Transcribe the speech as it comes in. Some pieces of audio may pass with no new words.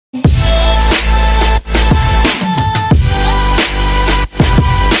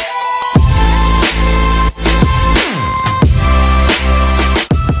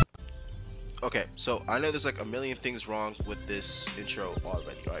I know there's like a million things wrong with this intro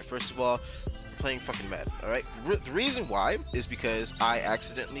already. Alright, first of all, playing fucking Madden. Alright, the reason why is because I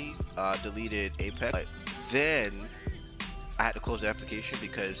accidentally deleted Apex, but then I had to close the application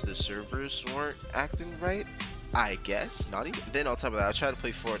because the servers weren't acting right. I guess not even. Then on top of that, I tried to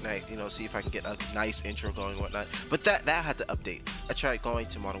play Fortnite, you know, see if I can get a nice intro going and whatnot. But that had to update. I tried going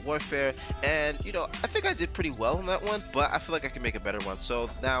to Modern Warfare, and you know, I think I did pretty well on that one. But I feel like I can make a better one. So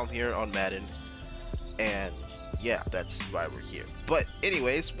now I'm here on Madden, and yeah, that's why we're here. But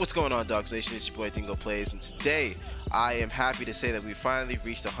anyways, what's going on, Dogs Nation? It's your boy DingoPlayzzz, and today I am happy to say that we finally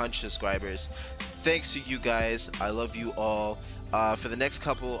reached 100 subscribers. Thanks to you guys. I love you all. For the next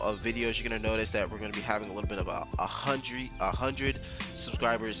couple of videos, you're gonna notice that we're gonna be having a little bit of a 100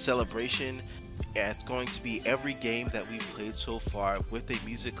 subscribers celebration, and it's going to be every game that we've played so far with a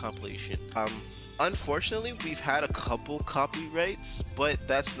music compilation. Unfortunately, we've had a couple copyrights, but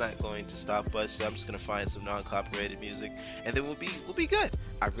that's not going to stop us. I'm just gonna find some non-copyrighted music, and then we'll be good.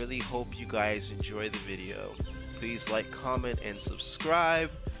 I really hope you guys enjoy the video. Please like, comment, and subscribe.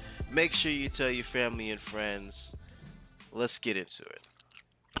 Make sure you tell your family and friends. Let's get into it.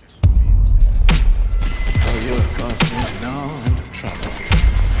 Oh, you have caused me no end of trouble.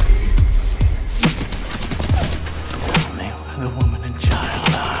 Tell me where the woman and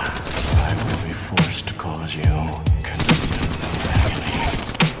child are, or I will be forced to cause you considerable agony.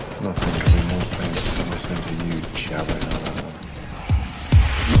 Nothing could be more painful than listening to you jabbering on.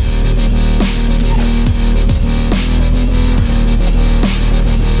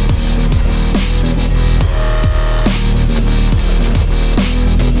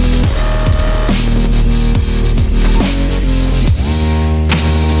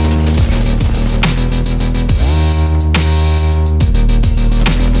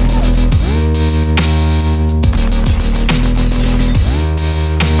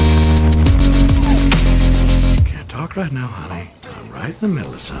 Right now, honey, I'm right in the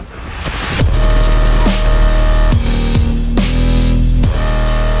middle of something.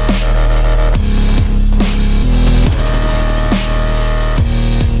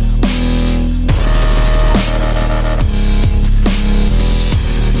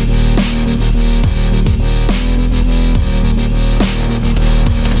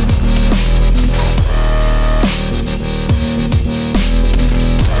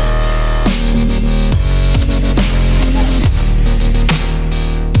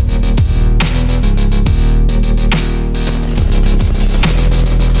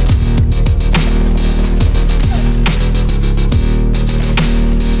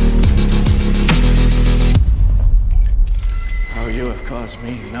 Caused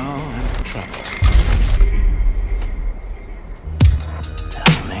me no end of trouble.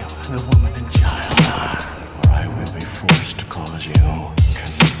 Tell me where the woman and child are, or I will be forced to cause you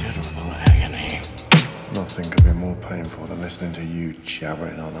considerable agony. Nothing could be more painful than listening to you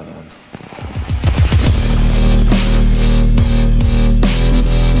jabbering on and on.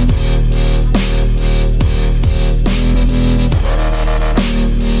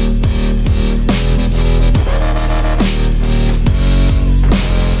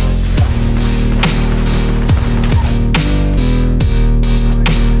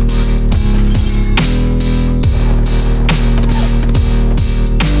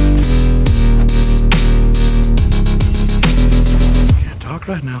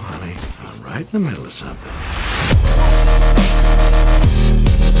 Right now, honey, I'm right in the middle of something.